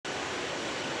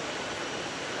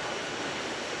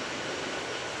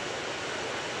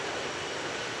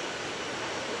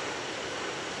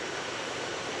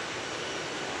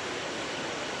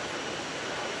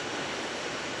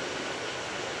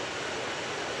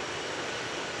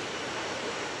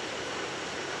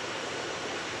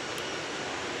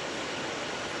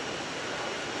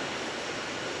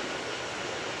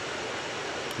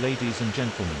Ladies and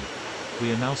gentlemen,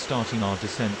 we are now starting our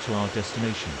descent to our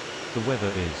destination. The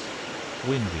weather is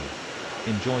windy.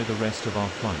 Enjoy the rest of our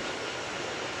flight.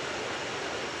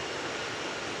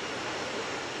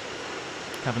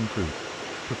 Cabin crew,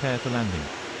 prepare for landing.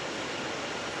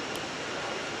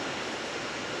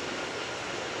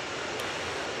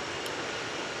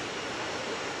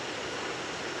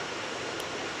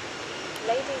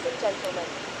 Ladies and gentlemen,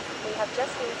 we have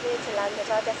just been cleared to land at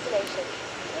our destination.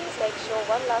 Please make sure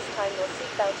one last time your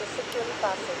seatbelt is securely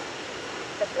fastened.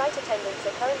 The flight attendants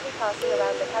are currently passing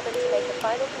around the cabin to make a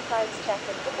final compliance check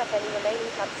and pick up any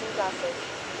remaining cups and glasses.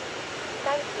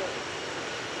 Thank you.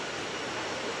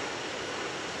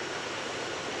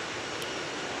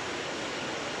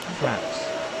 Flaps.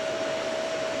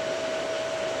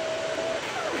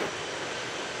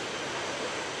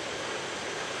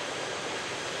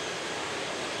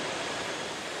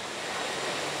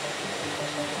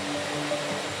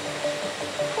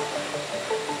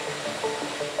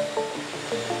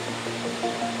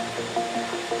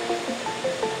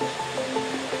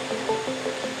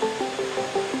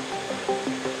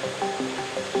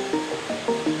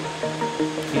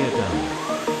 Gear down.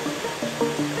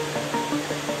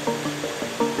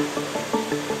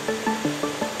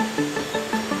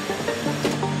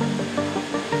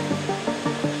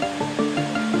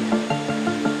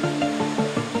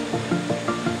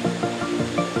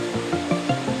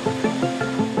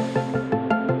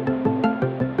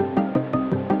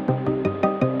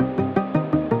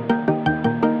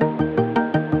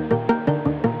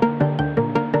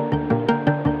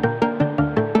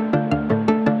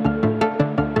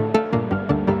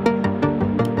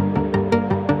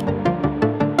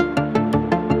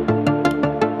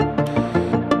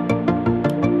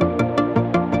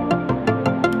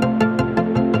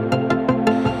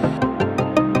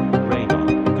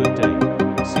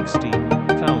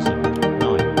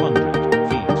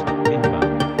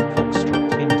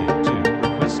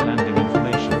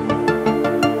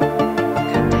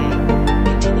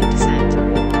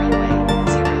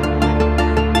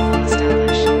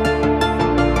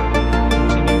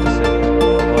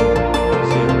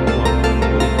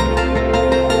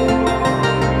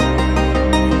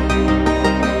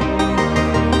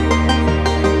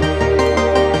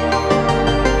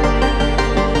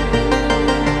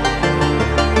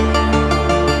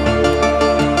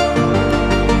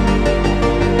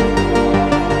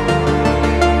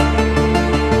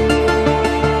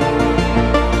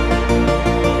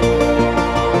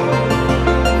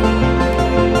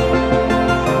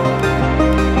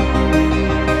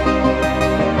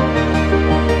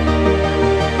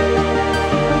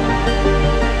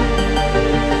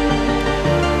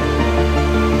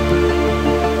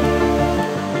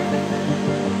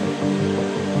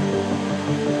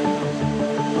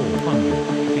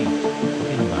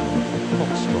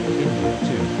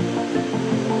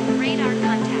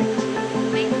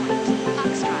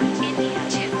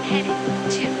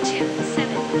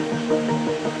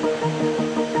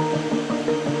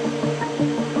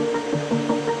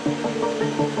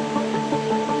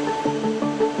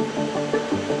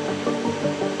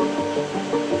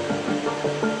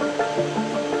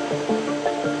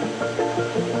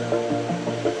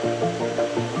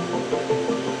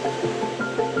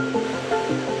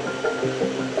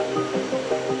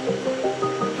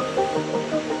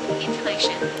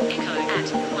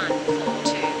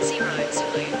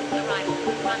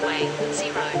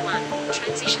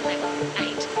 Transition level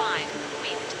 85,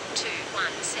 wind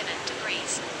 217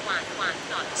 degrees, 11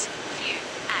 knots, view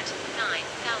at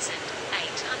 9,800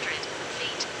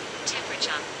 feet,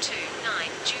 temperature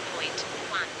 29 dew point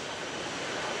 1.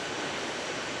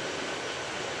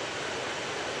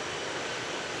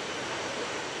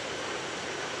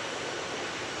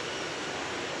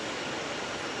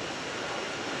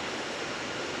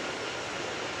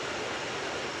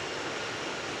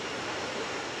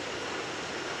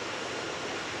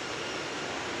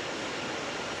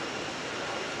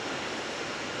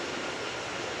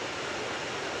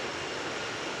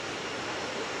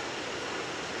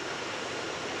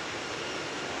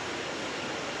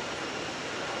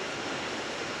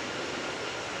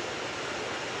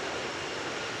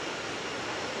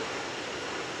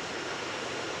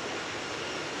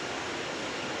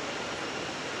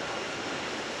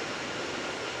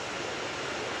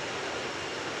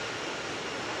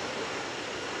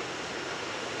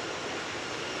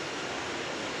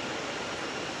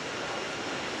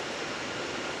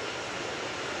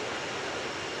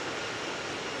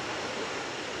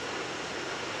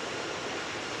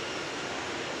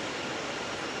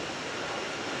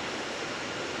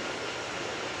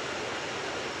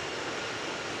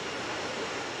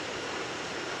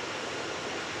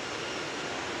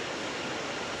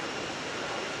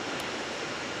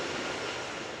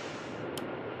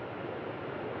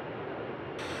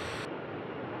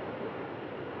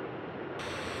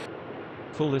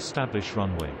 Full establish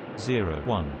runway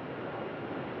 01.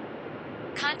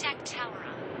 Contact tower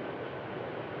on.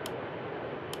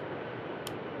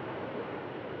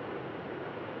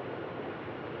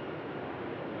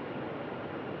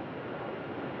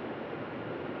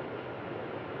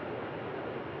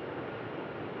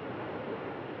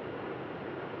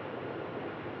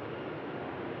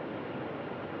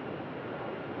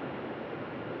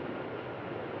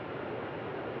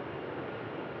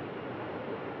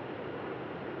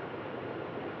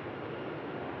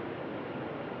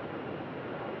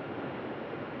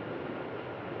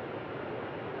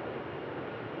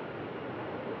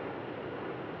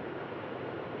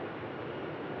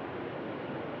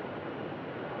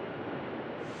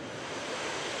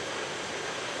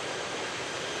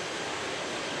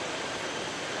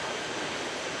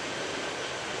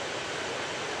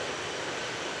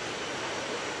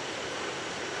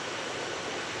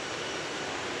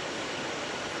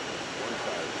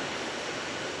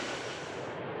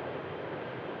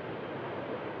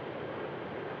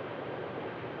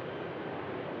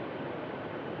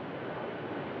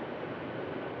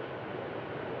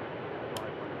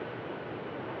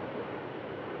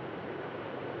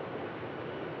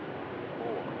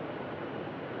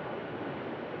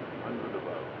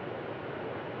 Above.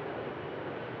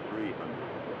 300.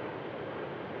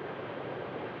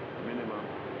 Minimum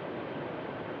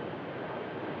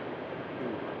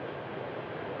 200.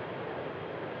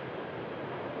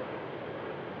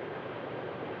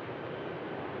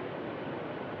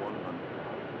 100.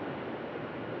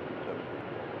 70.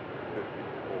 50.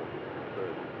 40.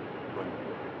 30. 20.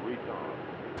 Retard.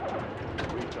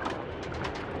 Retard.